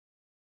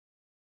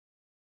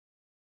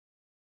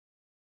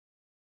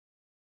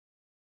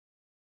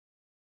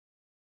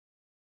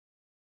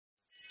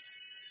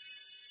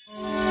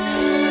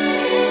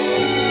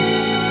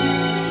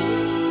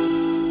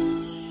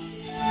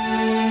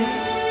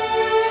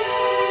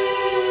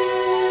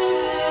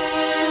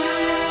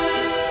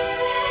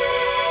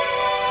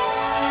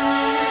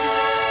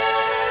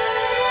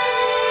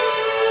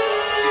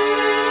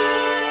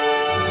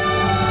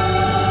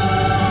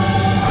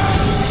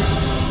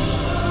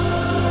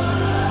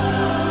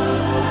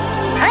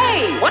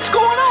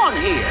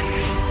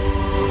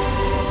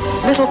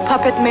little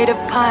puppet made of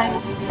pine.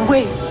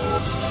 Wait.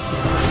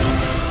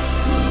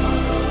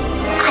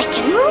 I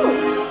can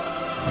move.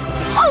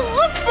 Oh,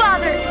 look,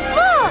 Father!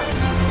 Look!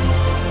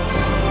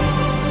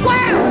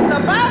 Well, it's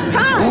about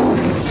time!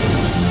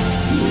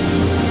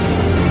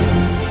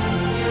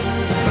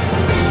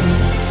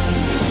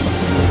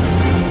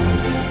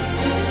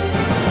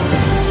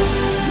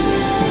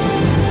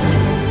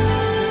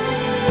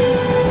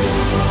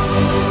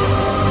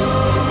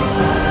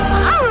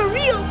 I'm a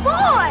real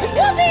boy!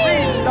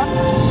 Whoopee!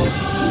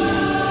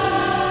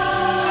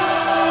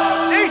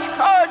 This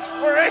calls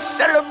for a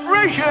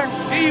celebration!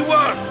 He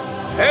won,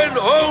 and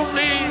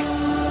only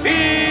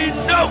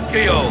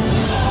Pinocchio!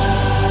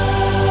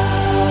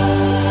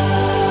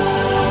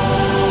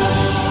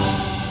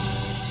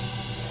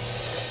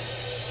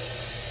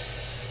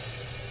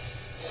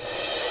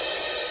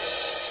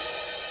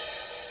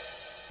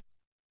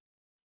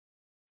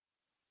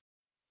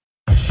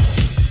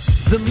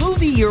 The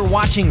movie you're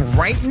watching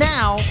right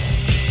now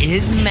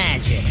is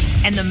magic,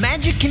 and the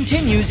magic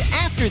continues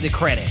after the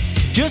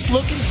credits. Just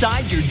look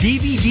inside your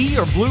DVD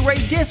or Blu-ray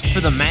disc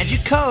for the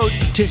magic code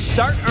to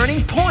start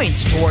earning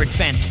points toward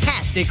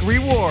fantastic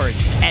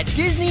rewards at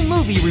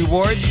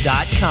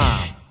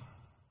DisneyMovieRewards.com.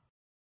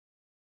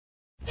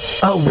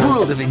 A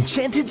world of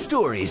enchanted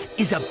stories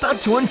is about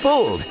to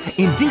unfold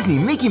in Disney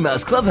Mickey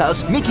Mouse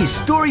Clubhouse Mickey's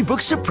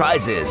Storybook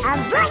Surprises.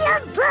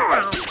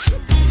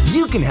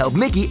 You can help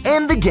Mickey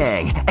and the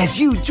gang as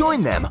you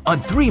join them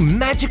on 3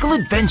 magical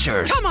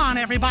adventures. Come on,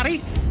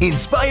 everybody.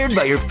 Inspired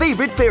by your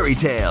favorite fairy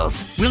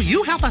tales. Will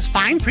you help us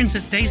find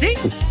Princess Daisy?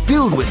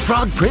 Filled with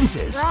frog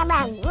princes. Ew,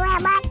 no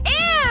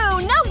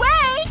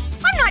way!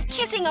 I'm not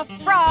kissing a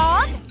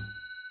frog!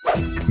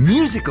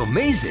 Musical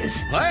mazes.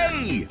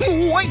 Hey,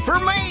 wait for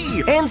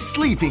me! And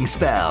sleeping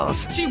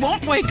spells. She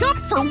won't wake up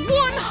for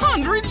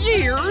 100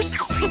 years.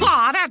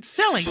 Aw, that's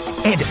silly.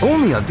 And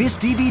only on this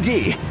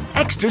DVD,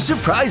 extra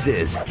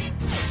surprises.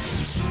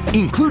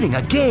 Including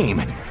a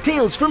game,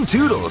 Tales from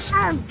Toodles.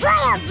 Oh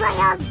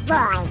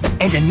boy.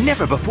 And a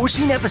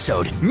never-before-seen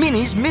episode,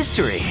 Minnie's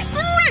Mystery.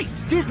 Great!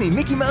 Disney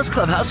Mickey Mouse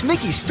Clubhouse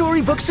Mickey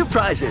Storybook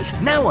Surprises,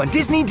 now on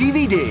Disney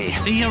DVD.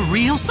 See you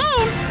real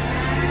soon.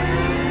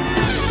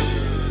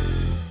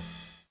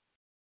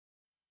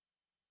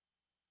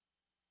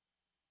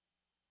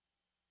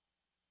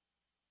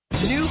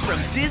 New from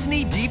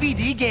Disney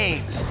DVD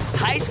Games,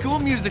 High School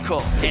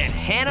Musical, and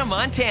Hannah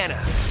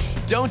Montana.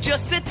 Don't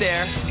just sit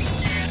there.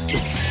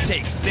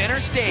 Take center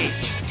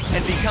stage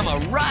and become a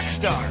rock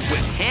star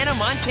with Hannah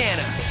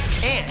Montana.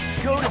 And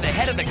go to the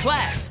head of the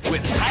class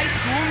with High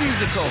School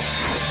Musical.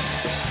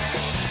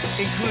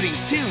 Including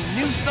 2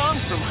 new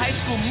songs from High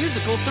School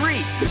Musical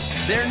 3.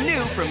 They're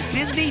new from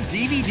Disney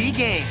DVD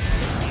Games.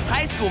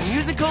 High School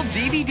Musical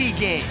DVD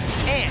Game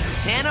and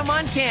Hannah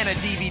Montana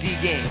DVD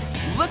Game.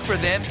 Look for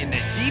them in the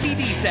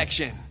DVD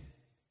section.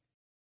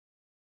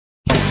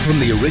 From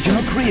the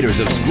original creators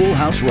of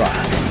Schoolhouse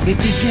Rock, it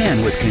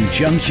began with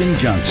Conjunction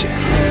Junction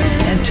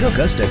and took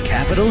us to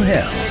Capitol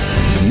Hill.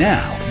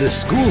 Now, the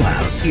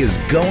Schoolhouse is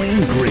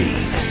going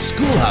green.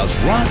 Schoolhouse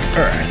Rock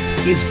Earth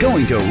is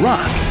going to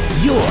rock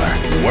your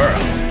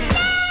world.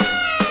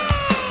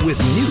 With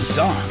new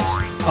songs,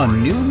 a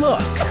new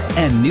look,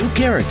 and new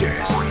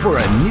characters for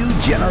a new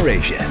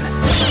generation.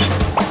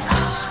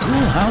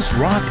 Schoolhouse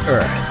Rock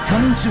Earth,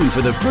 coming soon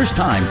for the first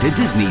time to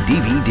Disney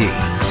DVD.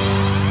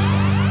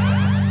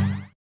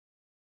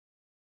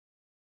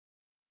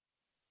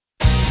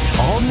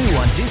 All new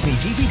on Disney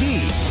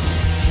DVD.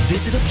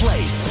 Visit a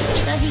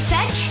place. Does he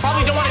fetch?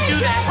 Probably don't want to do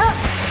that.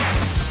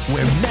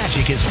 Where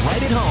magic is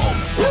right at home.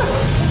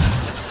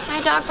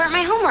 My dog burnt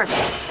my homework.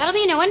 That'll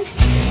be a new one.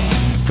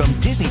 From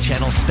Disney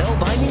Channel's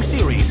spellbinding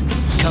series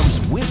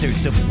comes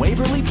Wizards of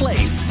Waverly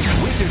Place,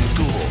 Wizard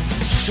School.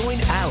 Join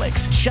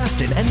Alex,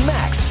 Justin, and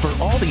Max for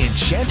all the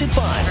enchanted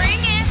fun. Bring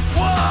it.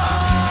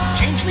 Whoa!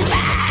 Change me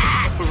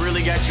back! We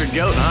really got your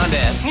goat, huh,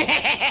 Dad?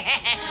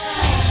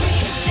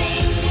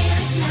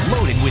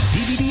 Loaded with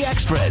DVD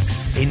extras,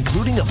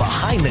 including a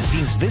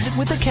behind-the-scenes visit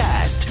with the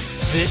cast.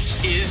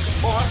 This is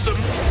awesome.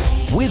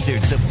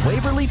 Wizards of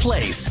Waverly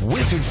Place,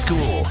 Wizard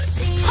School.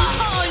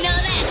 Oh, now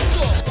that's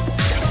cool.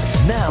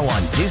 Now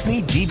on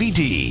Disney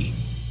DVD.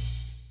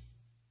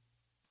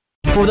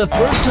 For the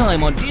first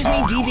time on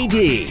Disney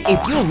DVD,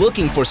 if you're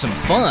looking for some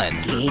fun,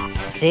 Get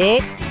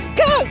set,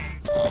 go!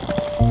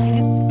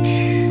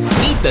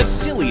 meet the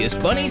silliest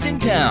bunnies in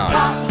town.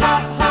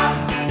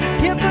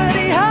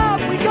 Hippity hop,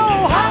 we go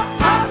hop,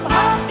 hop,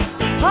 hop,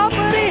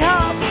 hoppity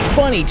hop.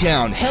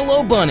 Bunnytown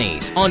Hello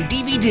Bunnies on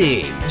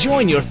DVD.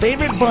 Join your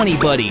favorite bunny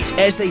buddies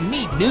as they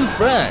meet new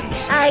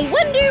friends. I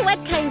wonder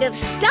what kind of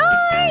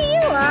star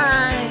you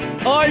are.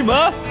 I'm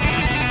a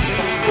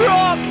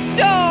rock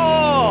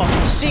star!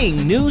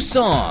 Sing new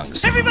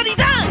songs. Everybody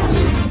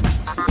dance.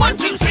 1,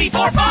 2, 3,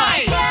 4,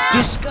 5.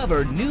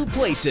 Discover new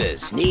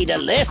places. Need a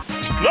lift?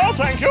 No,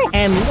 thank you.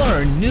 And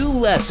learn new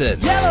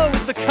lessons. Yellow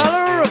is the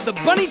color of the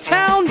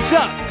Bunnytown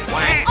Ducks.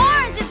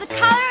 Orange is the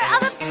color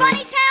of a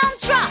Bunnytown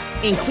truck.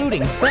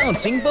 Including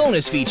bouncing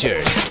bonus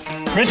features.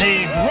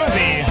 Pretty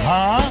groovy,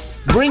 huh?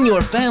 Bring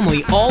your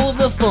family all of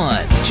the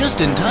fun,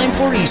 just in time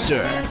for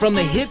Easter. From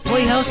the hit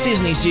Playhouse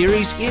Disney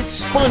series,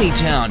 it's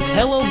Bunnytown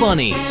Hello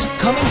Bunnies,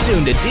 coming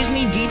soon to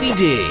Disney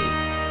DVD.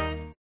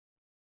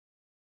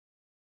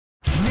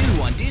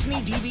 New on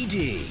Disney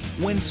DVD,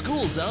 when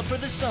school's out for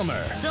the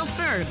summer. So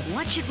Ferb,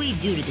 what should we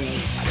do today?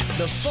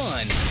 The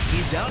fun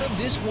is out of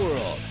this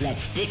world.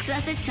 Let's fix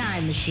us a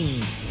time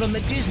machine. From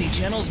the Disney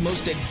Channel's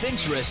most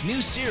adventurous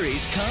new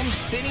series comes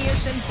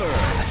Phineas and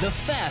Ferb, The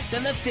Fast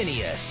and the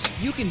Phineas.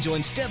 You can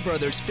join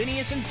stepbrothers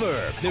Phineas and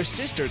Ferb, their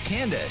sister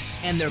Candace,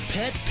 and their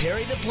pet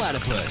Perry the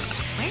Platypus.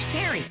 Where's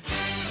Perry?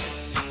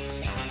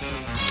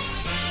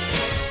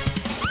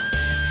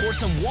 For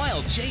some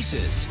wild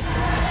chases.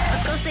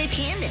 Let's go save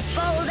Candace.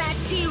 Follow that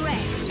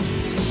T-Rex.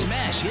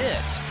 Smash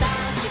hits.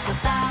 Bow, chicka,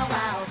 bow,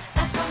 wow.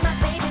 That's what my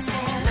baby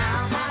says.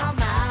 Bow, bow,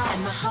 bow.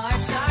 And my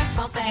heart starts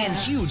pumping. And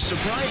huge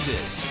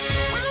surprises.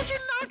 Why don't you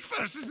knock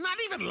first? It's not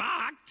even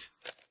locked.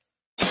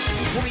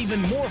 For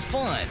even more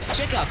fun,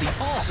 check out the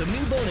awesome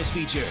new bonus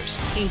features,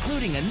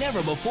 including a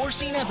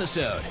never-before-seen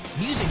episode,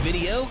 music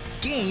video,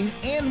 game,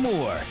 and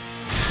more.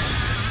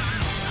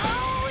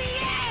 Oh,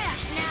 yeah!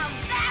 Now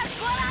that's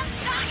what I'm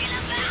talking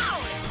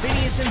about!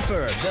 Phineas and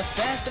Ferb, The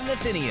Fast and the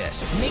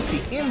Phineas, make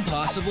the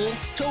impossible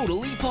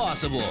totally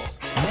possible.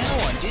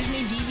 Now on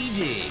Disney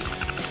DVD.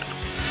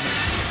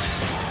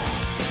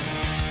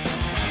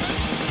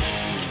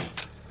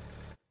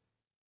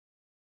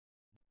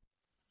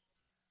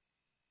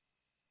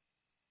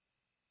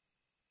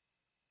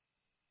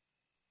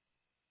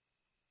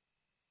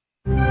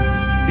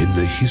 In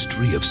the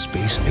history of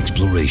space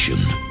exploration,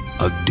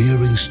 a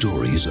daring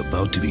story is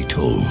about to be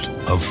told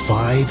of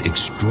 5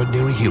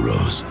 extraordinary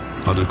heroes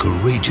on a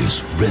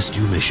courageous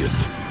rescue mission.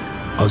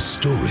 A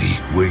story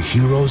where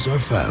heroes are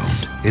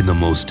found in the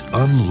most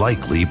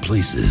unlikely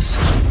places.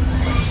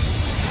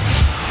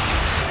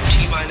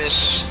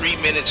 T-minus 3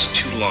 minutes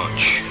to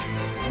launch.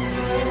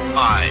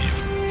 5,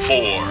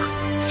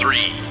 4,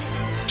 3,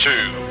 2,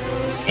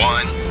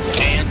 1,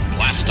 and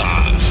blast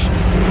off.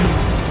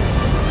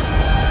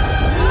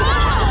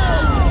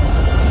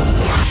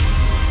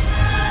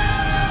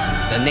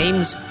 The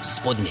name's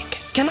Sputnik.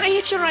 Can I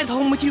hitch a ride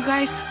home with you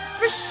guys?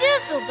 For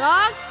shizzle,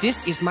 dog!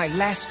 This is my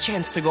last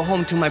chance to go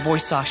home to my boy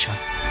Sasha.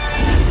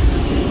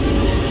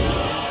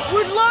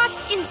 We're lost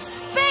in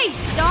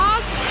space,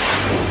 dog!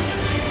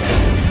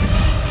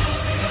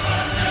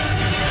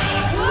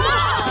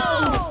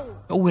 Whoa!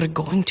 Oh, we're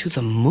going to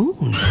the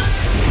moon.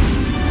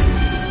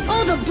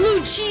 Oh, the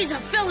blue cheese a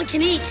fella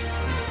can eat!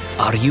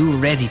 Are you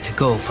ready to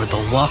go for the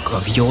walk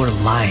of your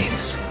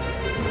lives?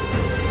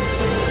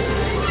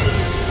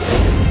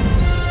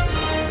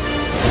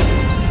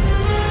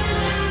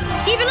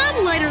 Even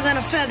I'm lighter than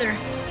a feather.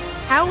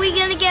 How are we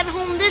gonna get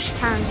home this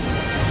time?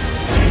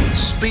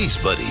 Space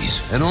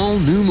Buddies, an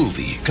all-new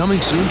movie coming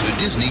soon to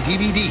Disney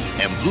DVD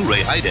and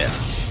Blu-ray High Def.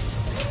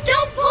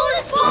 Don't pull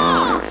his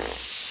paw!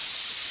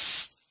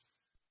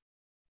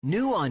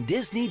 New on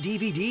Disney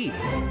DVD.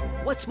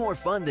 What's more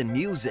fun than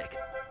music,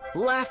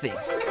 laughing,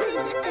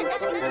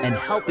 and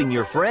helping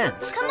your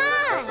friends? Come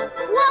on!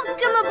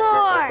 Welcome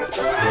aboard!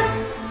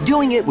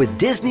 Doing it with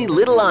Disney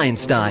Little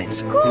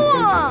Einsteins.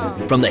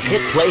 Cool! From the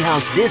hit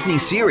Playhouse Disney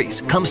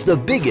series comes the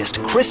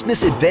biggest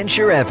Christmas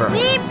adventure ever.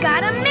 We've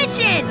got a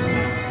mission!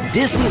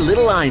 Disney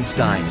Little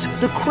Einsteins,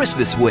 The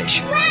Christmas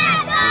Wish.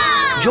 Let's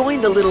go! Join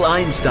the Little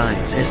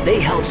Einsteins as they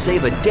help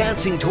save a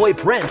dancing toy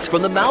prince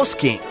from the Mouse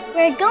King.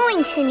 We're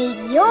going to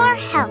need your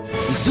help.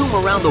 Zoom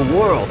around the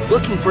world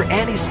looking for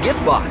Annie's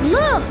gift box.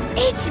 Look,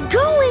 it's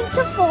going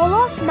to fall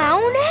off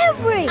Mount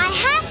Everest. I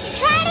have to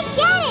try to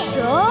get it.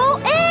 Go,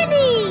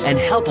 Annie! And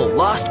help a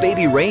lost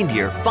baby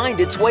reindeer find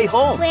its way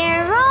home.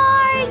 Where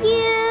are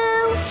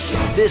you?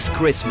 This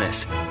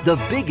Christmas, the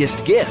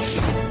biggest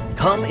gifts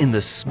come in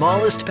the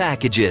smallest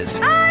packages.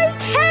 I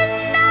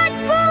cannot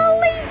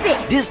believe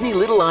it! Disney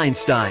Little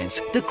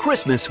Einsteins, The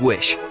Christmas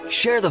Wish.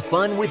 Share the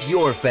fun with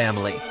your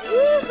family.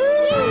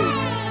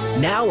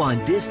 Now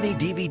on Disney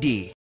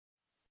DVD.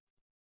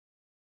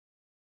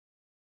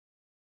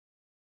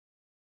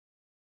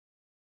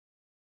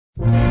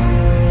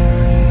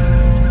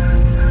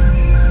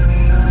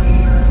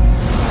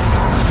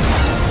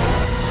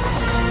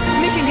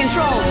 Mission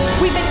Control,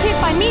 we've been hit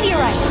by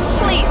meteorites.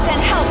 Please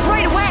send help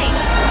right away.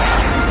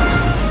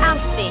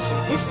 Alpha Station,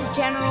 this is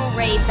General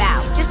Ray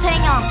Bow. Just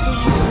hang on,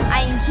 please.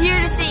 I am here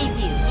to save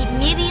you.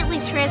 Immediately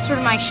transfer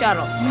to my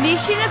shuttle.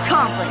 Mission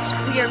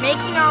accomplished. We are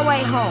making our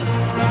way home.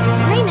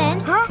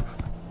 Raymond? Huh?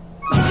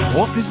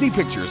 Walt Disney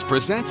Pictures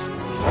presents...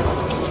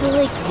 Is the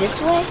lake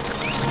this way?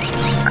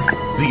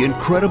 The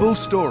incredible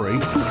story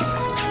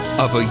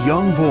of a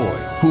young boy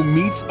who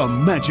meets a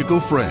magical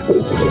friend.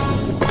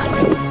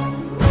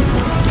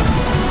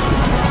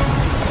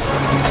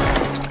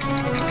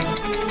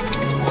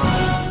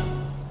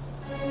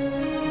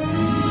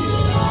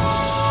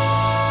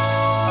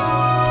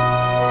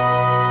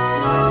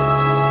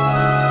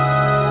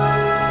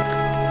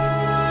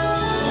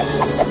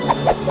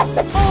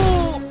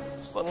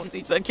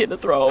 teach that kid to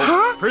throw.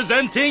 Huh?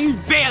 Presenting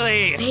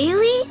Bailey.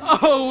 Bailey?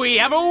 Oh, we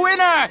have a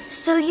winner.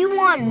 So you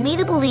want me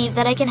to believe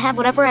that I can have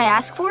whatever I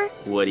ask for?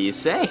 What do you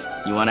say?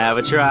 You want to have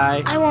a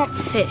try? I want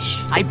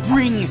fish. I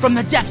bring from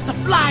the depths to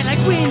fly like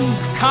wind.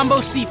 Combo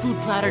seafood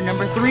platter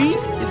number 3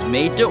 is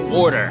made to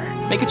order.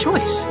 Make a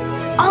choice.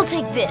 I'll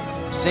take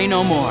this. Say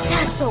no more.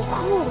 That's so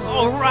cool.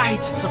 All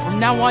right. So from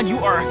now on, you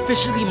are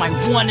officially my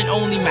one and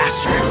only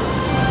master.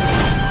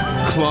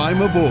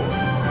 Climb aboard.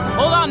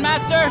 Hold on,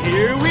 master.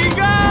 Here we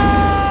go.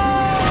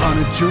 On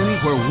a journey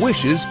where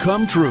wishes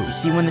come true.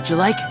 See one that you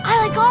like?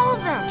 I like all of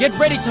them. Get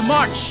ready to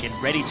march. Get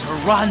ready to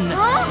run.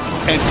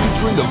 Huh? And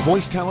featuring the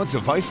voice talents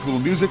of High School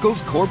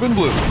Musical's Corbin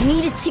Bleu. I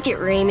need a ticket,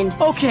 Raymond.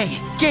 Okay,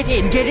 get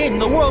in.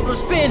 The world will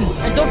spin.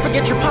 And don't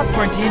forget your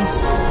popcorn tin.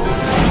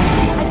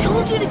 I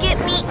told you to get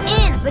me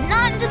in, but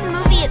not into the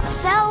movie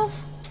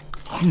itself.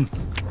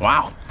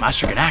 Wow,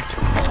 master can act.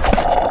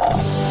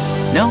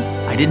 No,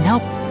 I didn't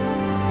help.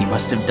 You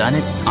must have done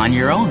it on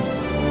your own.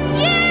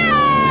 Yeah!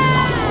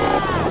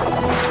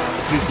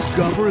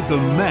 Discover the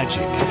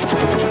magic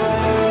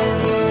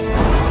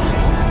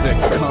that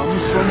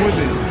comes from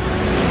within.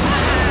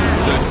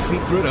 The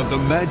Secret of the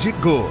Magic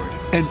Gourd.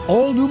 An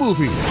all-new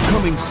movie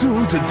coming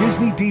soon to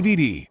Disney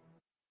DVD.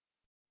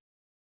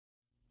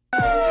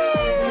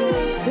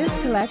 This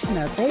collection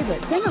of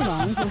favorite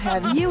sing-alongs will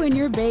have you and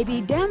your baby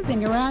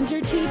dancing around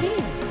your TV.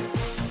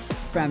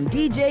 From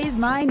DJ's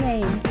My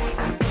Name.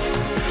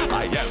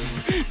 I am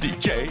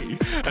DJ,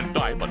 and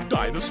I'm a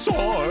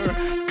dinosaur.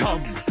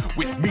 Come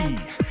with me,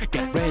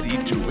 get ready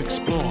to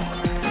explore.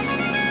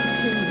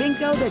 To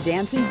Binko the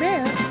Dancing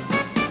Bear.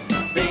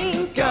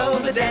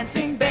 Binko the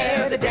Dancing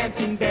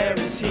Bear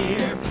is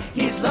here.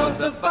 He's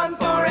loads of fun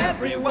for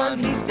everyone.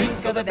 He's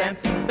Binko the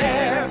Dancing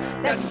Bear.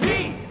 That's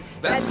B,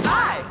 that's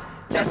I,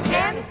 that's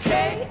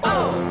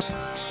NKO.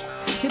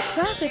 To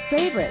classic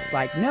favorites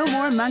like No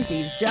More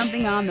Monkeys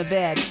Jumping on the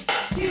Bed.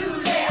 2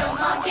 little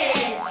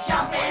monkeys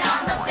jumping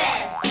on the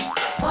bed.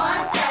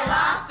 One fell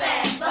off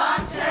and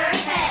bumped her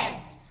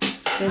head.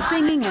 The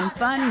singing and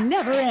fun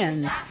never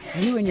ends.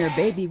 You and your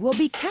baby will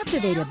be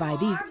captivated by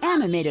these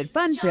animated,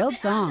 fun-filled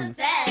songs.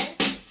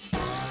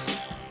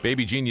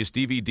 Baby Genius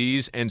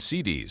DVDs and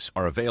CDs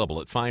are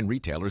available at fine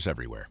retailers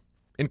everywhere,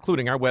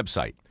 including our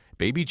website,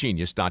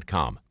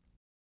 babygenius.com.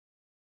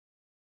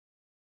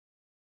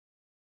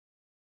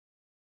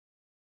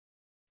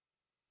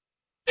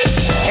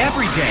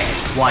 Every day,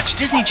 watch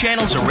Disney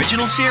Channel's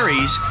original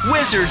series,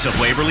 Wizards of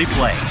Waverly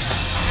Place.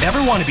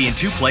 Ever want to be in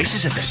 2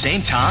 places at the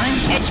same time?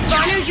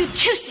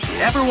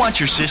 Ever want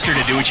your sister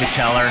to do what you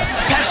tell her?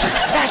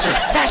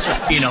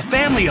 Faster! In a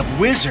family of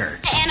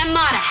wizards,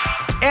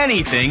 Animata.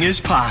 anything is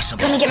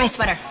possible. Let me get my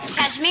sweater.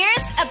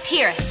 Kashmir's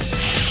Apirus.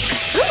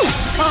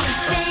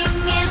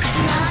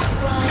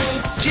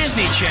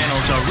 Disney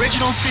Channel's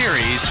original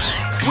series,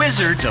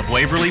 Wizards of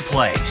Waverly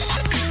Place.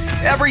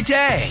 Every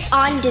day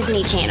On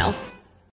Disney Channel.